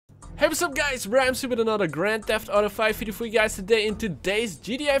Hey, what's up guys, Ramsey with another Grand Theft Auto 5 video for you guys today. In today's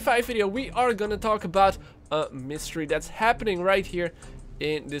GTA 5 video, we are gonna talk about a mystery that's happening right here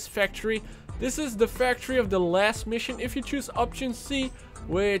in this factory. This is the factory of the last mission if you choose option C,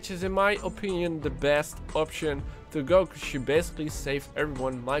 which is in my opinion the best option to go, because you basically save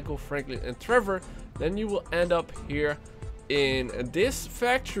everyone, Michael, Franklin and Trevor. Then you will end up here in this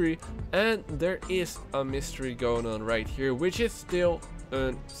factory and there is a mystery going on right here, which is still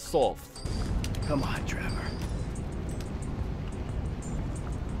unsolved. Come on, Trevor.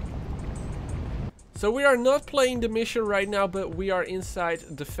 So we are not playing the mission right now, but we are inside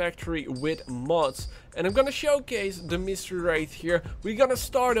the factory with mods. And I'm gonna showcase the mystery right here. We're gonna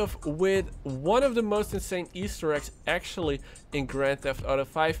start off with one of the most insane Easter eggs actually in Grand Theft Auto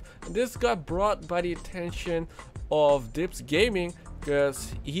 5. And this got brought by the attention of Dips Gaming,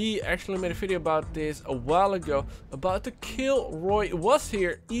 because he actually made a video about this a while ago, about the Kilroy was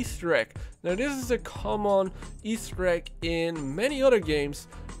here Easter egg. Now this is a common Easter egg in many other games,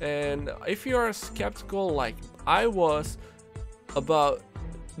 and if you are skeptical like I was about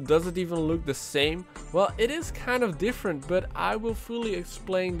does it even look the same, well, it is kind of different, but I will fully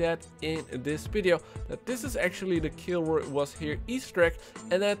explain that in this video, that this is actually the Kilroy was here Easter egg,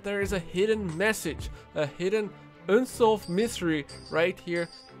 and that there is a hidden message, a hidden unsolved mystery right here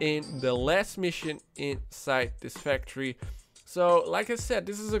in the last mission inside this factory. So like I said,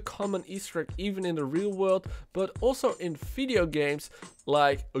 this is a common Easter egg even in the real world, but also in video games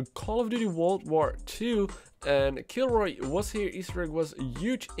like Call of Duty World War II. And Kilroy was here Easter egg was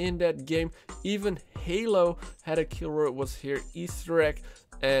huge in that game. Even Halo had a Kilroy was here Easter egg,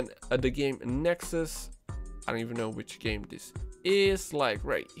 and the game Nexus, I don't even know which game this is, like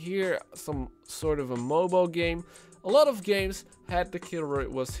right here, some sort of a mobile game. A lot of games had the Kilroy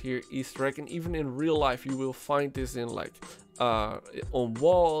was here Easter egg, and even in real life you will find this in like on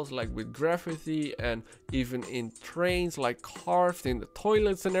walls, like with graffiti, and even in trains, like carved in the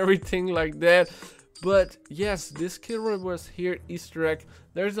toilets and everything like that. But yes, this Kilroy was here Easter egg,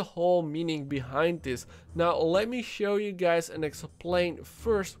 there's a whole meaning behind this. Now let me show you guys and explain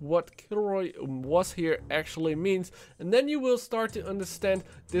first what Kilroy was here actually means, and then you will start to understand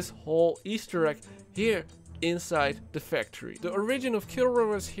this whole Easter egg here inside the factory. The origin of Kilroy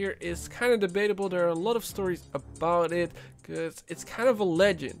was here is kind of debatable. There are a lot of stories about it because it's kind of a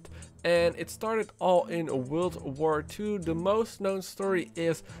legend, and it started all in World War II. The most known story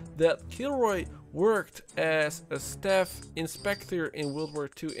is that Kilroy worked as a staff inspector in World War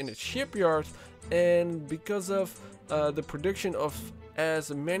II in a shipyard, and because of the production of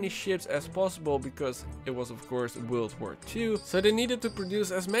as many ships as possible, because it was of course World War II, so they needed to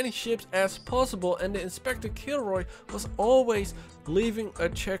produce as many ships as possible, and the inspector Kilroy was always leaving a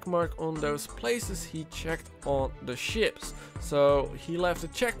check mark on those places he checked on the ships. So he left a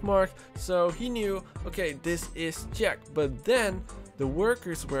check mark, so he knew, okay, this is checked. But then the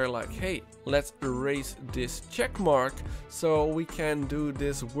workers were like, hey, let's erase this check mark so we can do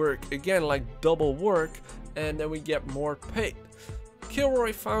this work again, like double work, and then we get more paid.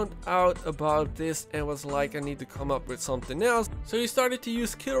 Kilroy found out about this and was like, I need to come up with something else. So he started to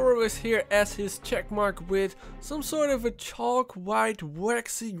use Kilroy was here as his checkmark with some sort of a chalk white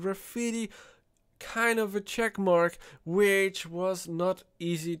waxy graffiti kind of a checkmark, which was not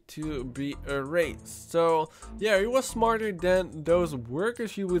easy to be erased. So yeah, he was smarter than those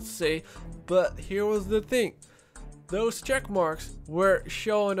workers, you would say. But here was the thing. Those check marks were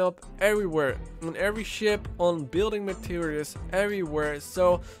showing up everywhere, on every ship, on building materials, everywhere.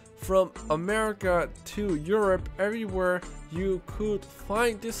 So from America to Europe, everywhere you could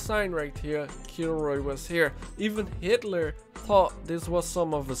find this sign right here, Kilroy was here. Even Hitler thought this was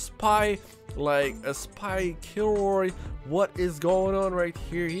some of a spy, like a spy Kilroy. What is going on right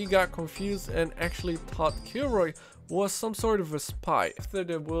here? He got confused and actually thought Kilroy was some sort of a spy. After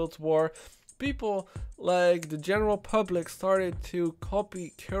the World War, people like the general public started to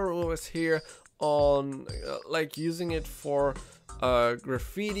copy Kilroy was here on like using it for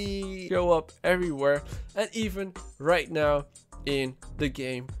graffiti, show up everywhere, and even right now in the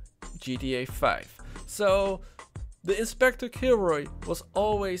game GTA 5. So the Inspector Kilroy was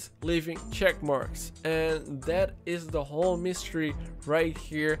always leaving check marks, and that is the whole mystery right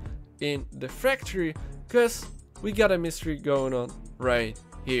here in the factory, because we got a mystery going on right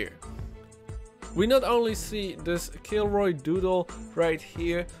here. We not only see this Kilroy doodle right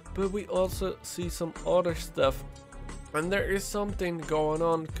here, but we also see some other stuff. And there is something going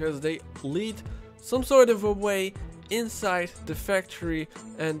on because they lead some sort of a way inside the factory,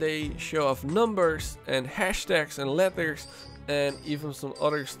 and they show off numbers and hashtags and letters and even some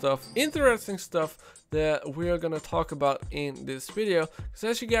other stuff, interesting stuff that we are gonna talk about in this video. Because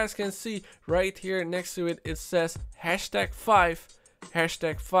as you guys can see right here next to it, it says #5,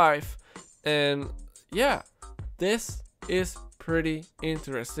 #5, and yeah, this is pretty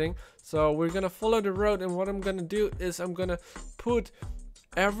interesting. So we're gonna follow the road, and what I'm gonna do is I'm gonna put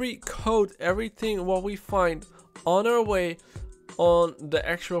every code, everything what we find on our way on the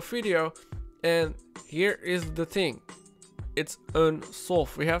actual video. And here is the thing, it's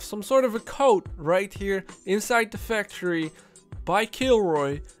unsolved. We have some sort of a code right here inside the factory by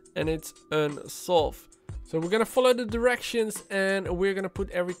Kilroy, and it's unsolved. So we're gonna follow the directions, and we're gonna put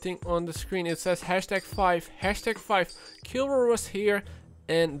everything on the screen. It says #5, Kilroy was here,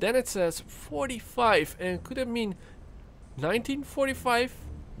 and then it says 45, and could it mean 1945,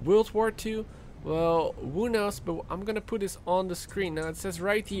 World War II? Well, who knows, but I'm gonna put this on the screen. Now it says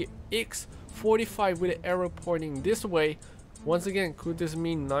right here X45 with an arrow pointing this way. Once again, could this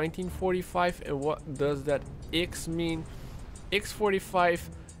mean 1945, and what does that X mean? X45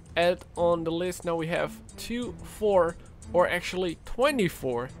 added on the list. Now we have 2, 4, or actually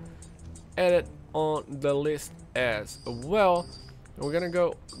 24 added on the list as well. And we're gonna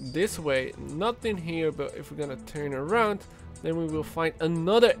go this way, nothing here, but if we're gonna turn around, then we will find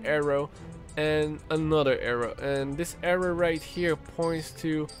another arrow and another arrow, and this arrow right here points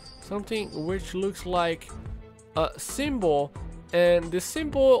to something which looks like a symbol, and this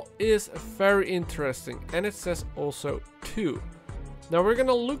symbol is very interesting, and it says also 2. Now we're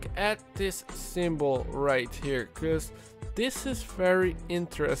gonna look at this symbol right here, because this is very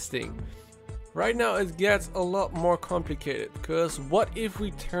interesting. Right now it gets a lot more complicated, because what if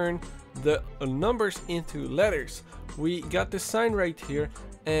we turn the numbers into letters? We got this sign right here,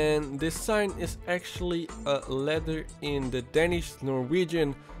 and this sign is actually a letter in the Danish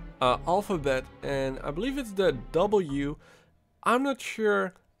Norwegian alphabet, and I believe it's the W. I'm not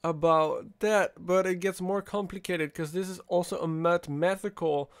sure about that, but it gets more complicated because this is also a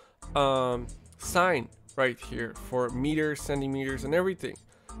mathematical sign right here for meters, centimeters, and everything.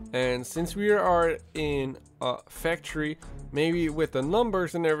 And since we are in a factory, maybe with the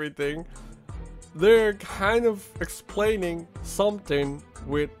numbers and everything, they're kind of explaining something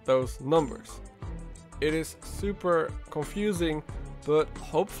with those numbers. It is super confusing, but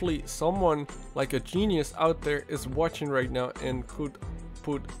hopefully someone like a genius out there is watching right now and could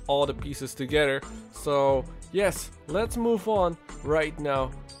put all the pieces together. So yes, let's move on right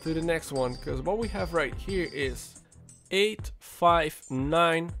now to the next one, because what we have right here is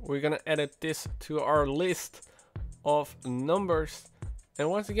 859. We're gonna add this to our list of numbers. And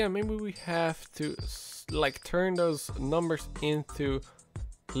once again, maybe we have to like turn those numbers into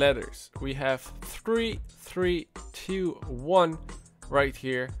letters. We have 3, 3, 2, 1 right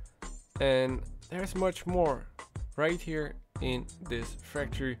here, and there's much more right here in this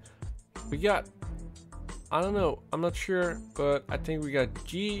factory. We got, I don't know, I'm not sure, but I think we got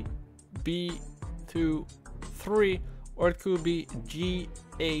G, B, 2, 3, or it could be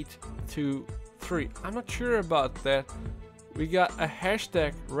G8, 2, 3. I'm not sure about that. We got a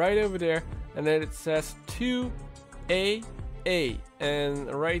hashtag right over there, and then it says 2AA,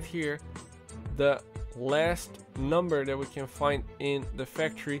 and right here the last number that we can find in the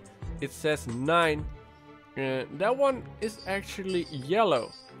factory, it says 9, and that one is actually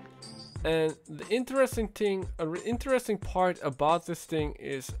yellow. And the interesting part about this thing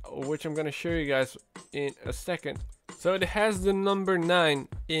is, which I'm gonna show you guys in a second. So it has the number 9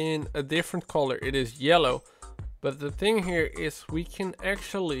 in a different color, it is yellow. But the thing here is we can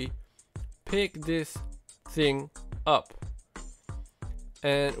actually pick this thing up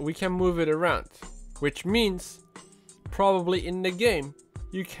and we can move it around, which means probably in the game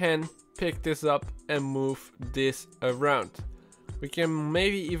you can pick this up and move this around. We can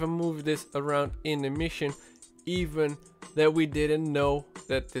maybe even move this around in the mission, even that we didn't know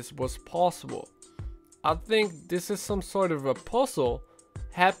that this was possible. I think this is some sort of a puzzle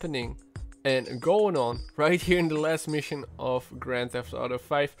happening and going on right here in the last mission of Grand Theft Auto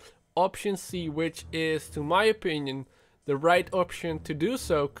 5, option C, which is, to my opinion, the right option to do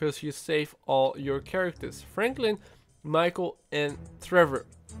so, because you save all your characters, Franklin, Michael, and Trevor.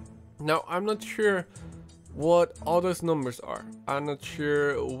 Now I'm not sure what all those numbers are, I'm not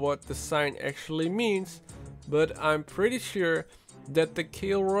sure what the sign actually means, but I'm pretty sure that the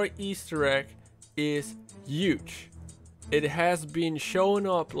Kilroy Easter egg is huge. It has been shown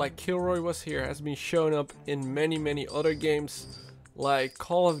up, like Kilroy was here, has been shown up in many other games like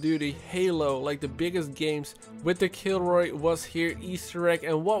Call of Duty, Halo, like the biggest games with the Kilroy was here Easter egg.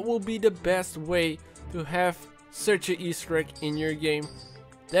 And what will be the best way to have such an Easter egg in your game?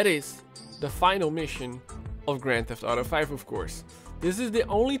 That is the final mission of Grand Theft Auto 5, of course. This is the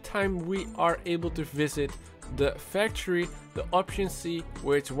only time we are able to visit the factory, the option C,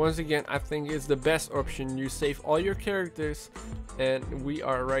 which once again I think is the best option. You save all your characters and we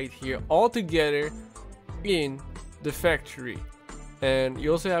are right here all together in the factory. And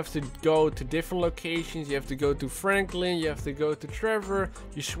you also have to go to different locations. You have to go to Franklin, you have to go to Trevor,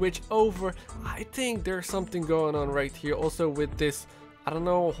 you switch over. I think there's something going on right here also with this, I don't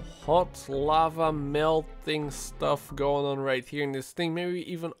know, hot lava melting stuff going on right here in this thing. Maybe we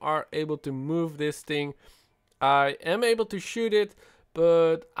even are able to move this thing. I am able to shoot it,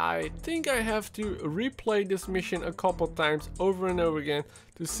 but I think I have to replay this mission a couple times over and over again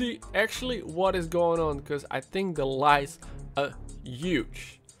to see actually what is going on, because I think there lies a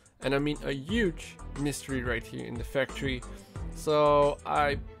huge, and I mean a huge mystery right here in the factory. So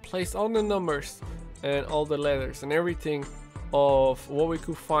I placed all the numbers and all the letters and everything of what we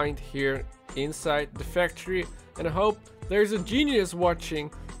could find here inside the factory, and I hope there's a genius watching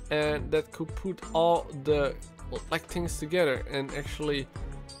and that could put all the like things together, and actually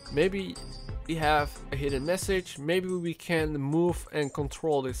maybe we have a hidden message, maybe we can move and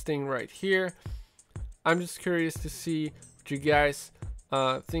control this thing right here. I'm just curious to see what you guys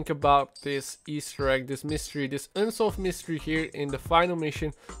think about this Easter egg, this mystery, this unsolved mystery here in the final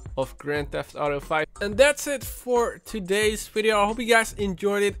mission of Grand Theft Auto 5. And that's it for today's video. I hope you guys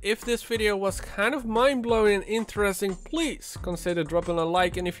enjoyed it. If this video was kind of mind-blowing and interesting, please consider dropping a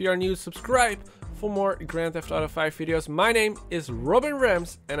like, and if you are new, subscribe for more Grand Theft Auto 5 videos. My name is Robin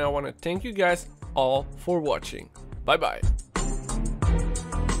Rams, and I want to thank you guys all for watching. Bye bye.